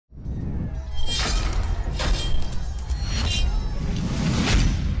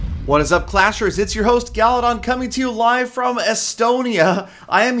What is up, Clashers? It's your host, Galadon, coming to you live from Estonia.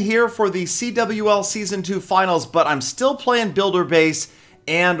 I am here for the CWL Season 2 Finals, but I'm still playing Builder Base,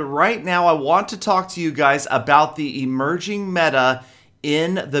 and right now I want to talk to you guys about the emerging meta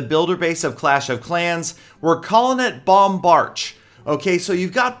in the Builder Base of Clash of Clans. We're calling it Bombarch. Okay, so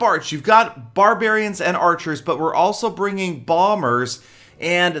you've got Barch, you've got Barbarians and Archers, but we're also bringing Bombers.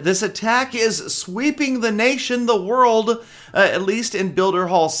 And this attack is sweeping the nation, the world, at least in Builder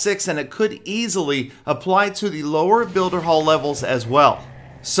Hall 6, and it could easily apply to the lower Builder Hall levels as well.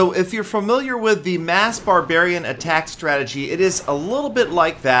 So if you're familiar with the mass barbarian attack strategy, it is a little bit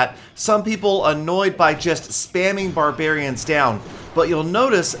like that. Some people annoyed by just spamming barbarians down. But you'll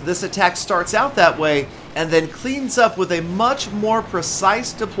notice this attack starts out that way and then cleans up with a much more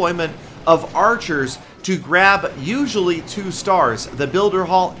precise deployment of archers to grab usually 2 stars, the Builder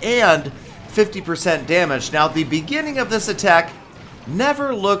Hall and 50% damage. Now, the beginning of this attack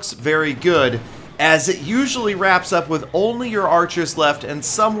never looks very good, as it usually wraps up with only your archers left and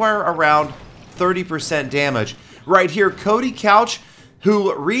somewhere around 30% damage. Right here, Cody Couch,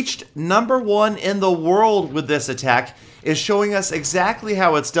 who reached #1 in the world with this attack, is showing us exactly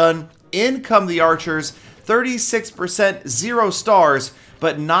how it's done. In come the archers, 36%, 0 stars,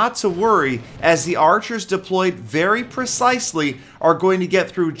 but not to worry, as the archers deployed very precisely are going to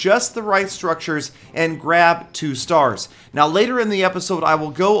get through just the right structures and grab 2 stars. Now later in the episode I will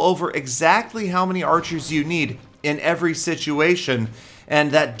go over exactly how many archers you need in every situation,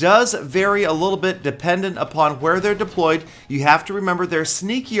 and that does vary a little bit dependent upon where they're deployed. You have to remember they're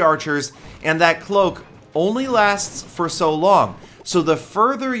sneaky archers, and that cloak only lasts for so long. So the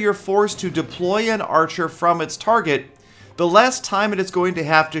further you're forced to deploy an archer from its target, the less time it is going to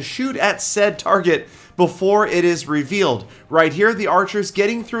have to shoot at said target before it is revealed. Right here, the archer's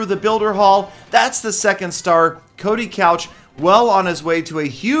getting through the Builder Hall. That's the 2nd star. Cody Couch, well on his way to a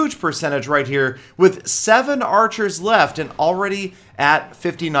huge percentage right here, with 7 archers left and already at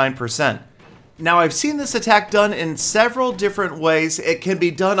 59%. Now, I've seen this attack done in several different ways. It can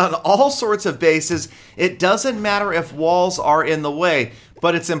be done on all sorts of bases. It doesn't matter if walls are in the way,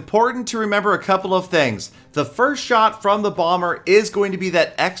 but it's important to remember a couple of things. The first shot from the bomber is going to be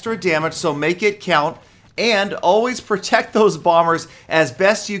that extra damage, so make it count. And always protect those bombers as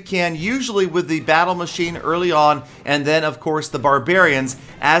best you can, usually with the battle machine early on, and then, of course, the barbarians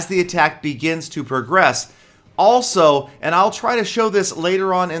as the attack begins to progress. Also, and I'll try to show this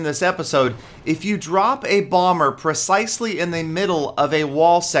later on in this episode, if you drop a bomber precisely in the middle of a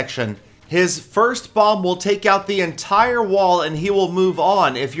wall section, his first bomb will take out the entire wall and he will move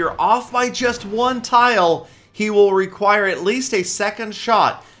on. If you're off by just 1 tile, he will require at least a 2nd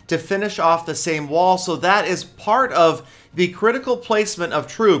shot to finish off the same wall. So that is part of the critical placement of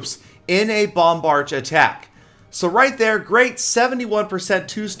troops in a Bombarch attack. So right there, great 71%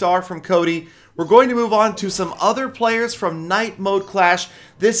 2-star from Cody. We're going to move on to some other players from Night Mode Clash.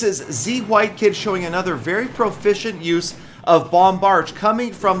 This is Z White Kid showing another very proficient use of Bombarch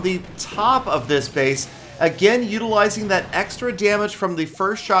coming from the top of this base. Again, utilizing that extra damage from the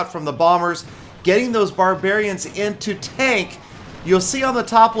first shot from the bombers, getting those barbarians into tank. You'll see on the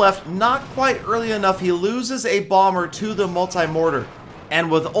top left, not quite early enough, he loses a bomber to the multi-mortar. And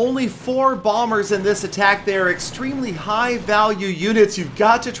with only 4 bombers in this attack, they are extremely high value units. You've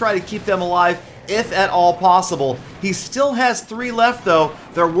got to try to keep them alive if at all possible. He still has 3 left though.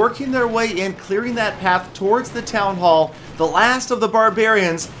 They're working their way in, clearing that path towards the town hall. The last of the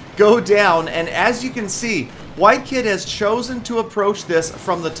barbarians go down, and as you can see, White Kid has chosen to approach this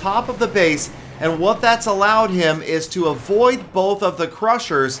from the top of the base, and what that's allowed him is to avoid both of the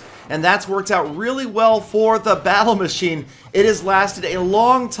crushers, and that's worked out really well for the battle machine. It has lasted a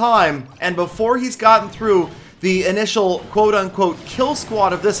long time, and before he's gotten through the initial quote-unquote kill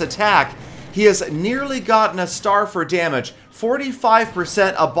squad of this attack, he has nearly gotten a star for damage.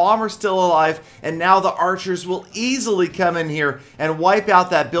 45%, a bomber still alive, and now the archers will easily come in here and wipe out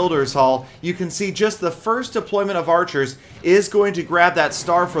that Builder's Hall. You can see just the first deployment of archers is going to grab that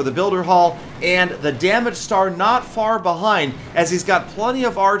star for the Builder Hall, and the damage star not far behind, as he's got plenty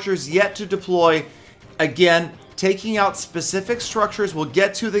of archers yet to deploy. Again, taking out specific structures. We'll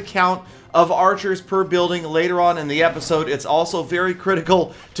get to the count of archers per building later on in the episode. It's also very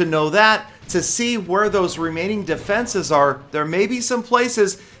critical to know that, to see where those remaining defenses are. There may be some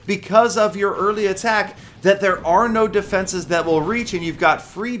places, because of your early attack, that there are no defenses that will reach, and you've got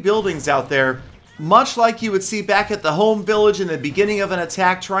free buildings out there. Much like you would see back at the home village in the beginning of an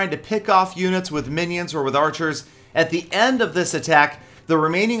attack, trying to pick off units with minions or with archers. At the end of this attack, the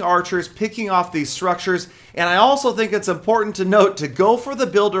remaining archers picking off these structures. And I also think it's important to note to go for the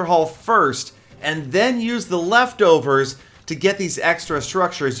Builder Hall first, and then use the leftovers to get these extra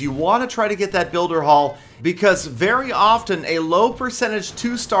structures. You want to try to get that builder hall because very often a low percentage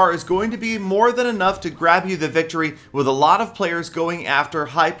 2-star is going to be more than enough to grab you the victory, with a lot of players going after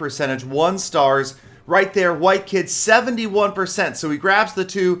high percentage 1-stars. Right there, White Kid 71%, so he grabs the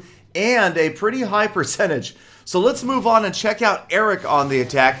 2 and a pretty high percentage. So let's move on and check out Eric on the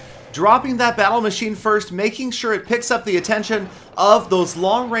attack, dropping that battle machine first, making sure it picks up the attention of those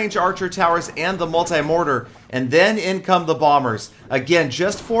long-range archer towers and the multi-mortar, and then in come the bombers. Again,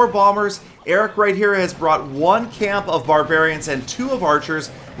 just 4 bombers. Eric right here has brought 1 camp of barbarians and 2 of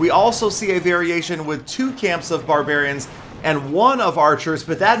archers. We also see a variation with 2 camps of barbarians and 1 of archers,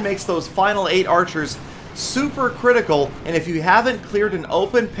 but that makes those final 8 archers super critical. And if you haven't cleared an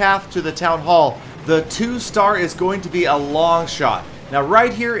open path to the town hall, the 2-star is going to be a long shot. Now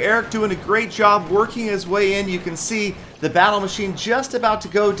right here, Eric doing a great job working his way in. You can see the battle machine just about to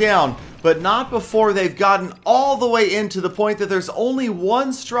go down, but not before they've gotten all the way in to the point that there's only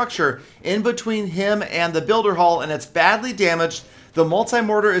 1 structure in between him and the builder hall, and it's badly damaged. The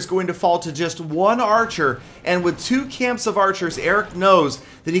multi-mortar is going to fall to just 1 archer, and with 2 camps of archers, Eric knows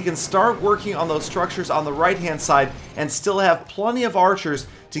that he can start working on those structures on the right-hand side and still have plenty of archers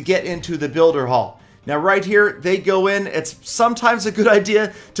to get into the builder hall. Now right here, they go in. It's sometimes a good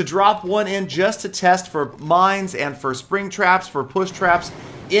idea to drop 1 in just to test for mines and for spring traps, for push traps.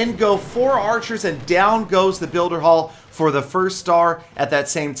 In go 4 archers, and down goes the builder hall for the 1st star. At that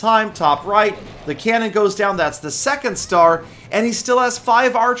same time, top right, the cannon goes down. That's the 2nd star, and he still has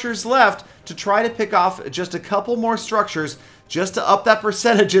 5 archers left to try to pick off just a couple more structures just to up that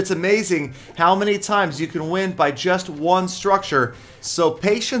percentage. It's amazing how many times you can win by just 1 structure. So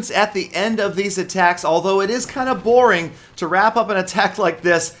patience at the end of these attacks. Although it is kind of boring to wrap up an attack like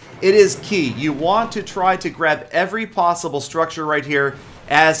this, it is key. You want to try to grab every possible structure right here.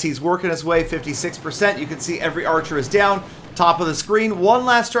 As he's working his way, 56%, you can see every archer is down. Top of the screen, 1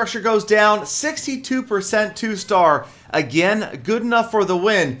 last structure goes down, 62% 2-star. Again, good enough for the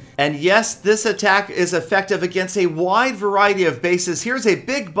win. And yes, this attack is effective against a wide variety of bases. Here's a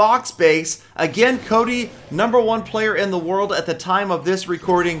big box base. Again, Cody, #1 player in the world at the time of this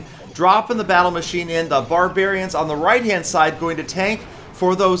recording, dropping the battle machine in. The barbarians on the right-hand side going to tank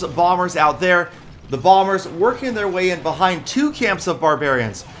for those bombers out there. The bombers working their way in behind 2 camps of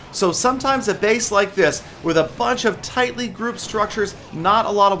barbarians. So sometimes a base like this, with a bunch of tightly grouped structures, not a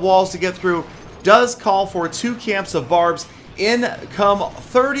lot of walls to get through, does call for 2 camps of barbs. In come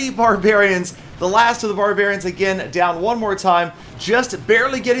 30 barbarians. The last of the barbarians again down 1 more time, just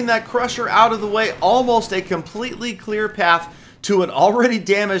barely getting that crusher out of the way. Almost a completely clear path to an already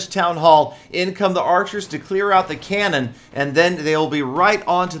damaged town hall. In come the archers to clear out the cannon, and then they'll be right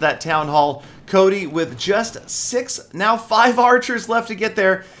onto that town hall. Cody with just 6, now 5 archers left to get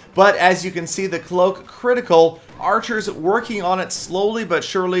there. But as you can see, the cloak critical. Archers working on it slowly but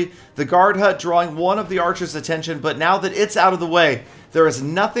surely. The guard hut drawing 1 of the archers' attention, but now that it's out of the way, there is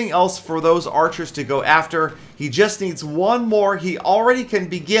nothing else for those archers to go after. He just needs 1 more. He already can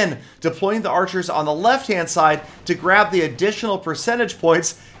begin deploying the archers on the left-hand side to grab the additional percentage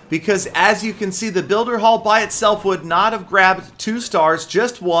points, because as you can see, the builder hall by itself would not have grabbed 2 stars,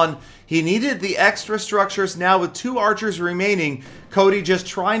 just 1. He needed the extra structures. Now with 2 archers remaining, Cody just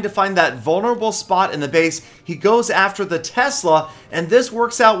trying to find that vulnerable spot in the base. He goes after the Tesla, and this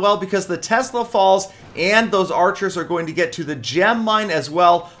works out well because the Tesla falls and those archers are going to get to the gem mine as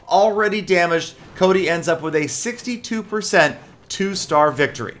well, already damaged. Cody ends up with a 62% 2-star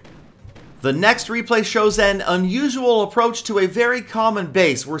victory. The next replay shows an unusual approach to a very common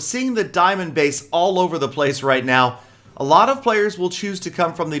base. We're seeing the diamond base all over the place right now. A lot of players will choose to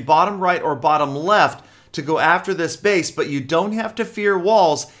come from the bottom right or bottom left to go after this base, but you don't have to fear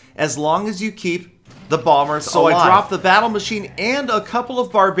walls as long as you keep the bombers alive. I dropped the battle machine and a couple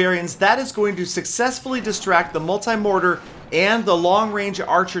of barbarians. That is going to successfully distract the multi-mortar and the long-range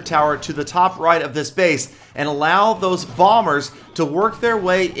archer tower to the top right of this base and allow those bombers to work their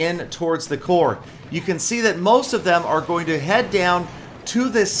way in towards the core. You can see that most of them are going to head down to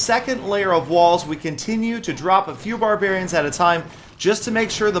this 2nd layer of walls. We continue to drop a few barbarians at a time just to make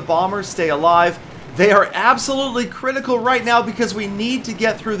sure the bombers stay alive. They are absolutely critical right now because we need to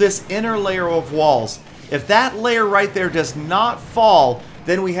get through this inner layer of walls. If that layer right there does not fall,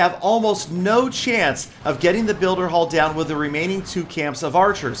 then we have almost no chance of getting the builder hall down with the remaining 2 camps of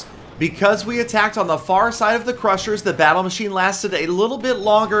archers. Because we attacked on the far side of the crushers, the battle machine lasted a little bit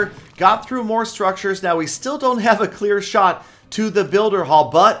longer, got through more structures. Now we still don't have a clear shot to the builder hall,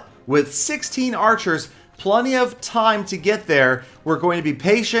 but with 16 archers, plenty of time to get there. We're going to be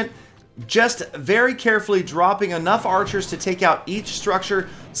patient, Just very carefully dropping enough archers to take out each structure,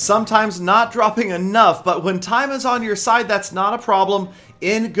 sometimes not dropping enough, but when time is on your side, that's not a problem.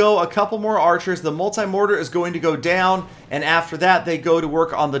 In go a couple more archers, the multi-mortar is going to go down, and after that they go to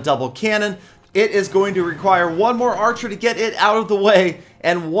work on the double cannon. It is going to require one more archer to get it out of the way,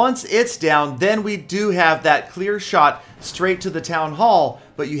 and once it's down, then we do have that clear shot straight to the town hall.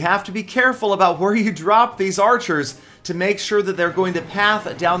 But you have to be careful about where you drop these archers to make sure that they're going to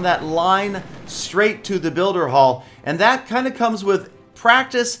path down that line straight to the builder hall. And that kind of comes with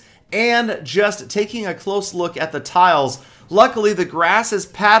practice and just taking a close look at the tiles. Luckily, the grass is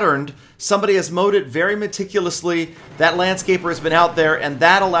patterned. Somebody has mowed it very meticulously. That landscaper has been out there, and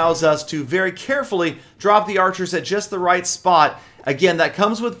that allows us to very carefully drop the archers at just the right spot. Again, that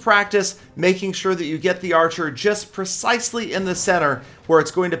comes with practice, making sure that you get the archer just precisely in the center where it's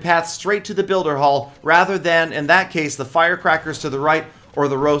going to path straight to the builder hall, rather than, in that case, the firecrackers to the right or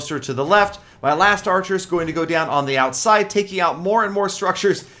the roaster to the left. My last archer is going to go down on the outside, taking out more and more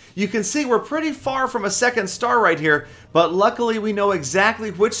structures. You can see we're pretty far from a second star right here, but luckily we know exactly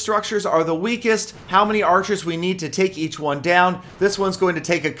which structures are the weakest, how many archers we need to take each one down. This one's going to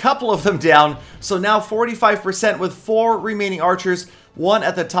take a couple of them down, so now 45% with 4 remaining archers. One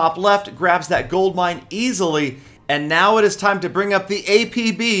at the top left grabs that gold mine easily. And now it is time to bring up the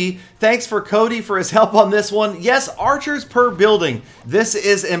APB. Thanks for Cody for his help on this one. Yes, archers per building. This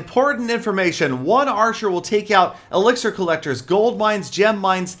is important information. One archer will take out elixir collectors, gold mines, gem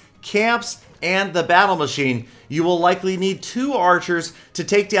mines, camps, and the battle machine. You will likely need 2 archers to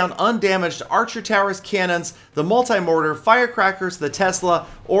take down undamaged archer towers, cannons, the multi-mortar, firecrackers, the Tesla,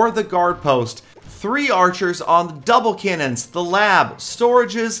 or the guard post. 3 archers on the double cannons, the lab,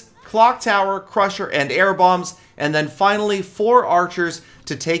 storages, clock tower, crusher, and air bombs, and then finally 4 archers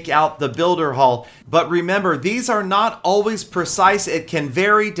to take out the builder hall. But remember, these are not always precise. It can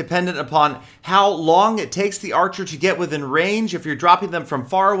vary dependent upon how long it takes the archer to get within range. If you're dropping them from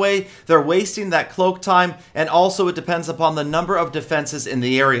far away, they're wasting that cloak time, and also it depends upon the number of defenses in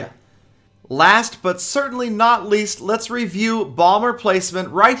the area. Last but certainly not least, let's review bomber placement.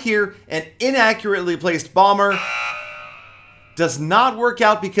 Right here, an inaccurately placed bomber does not work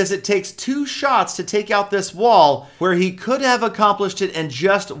out because it takes 2 shots to take out this wall, where he could have accomplished it in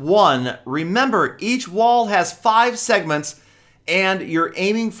just 1. Remember, each wall has 5 segments, and you're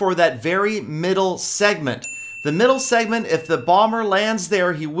aiming for that very middle segment. The middle segment, if the bomber lands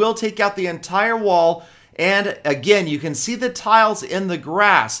there, he will take out the entire wall. And again, you can see the tiles in the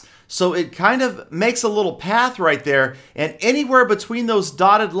grass. So it kind of makes a little path right there, and anywhere between those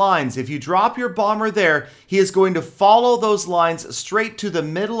dotted lines, if you drop your bomber there, he is going to follow those lines straight to the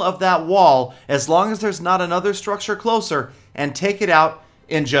middle of that wall, as long as there's not another structure closer, and take it out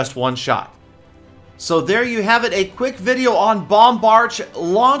in just 1 shot. So there you have it, a quick video on Bombarch,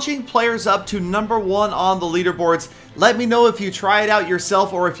 launching players up to #1 on the leaderboards. Let me know if you try it out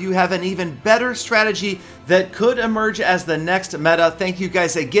yourself, or if you have an even better strategy that could emerge as the next meta. Thank you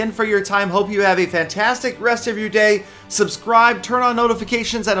guys again for your time. Hope you have a fantastic rest of your day. Subscribe, turn on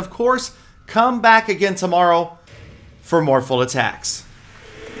notifications, and of course, come back again tomorrow for more full attacks.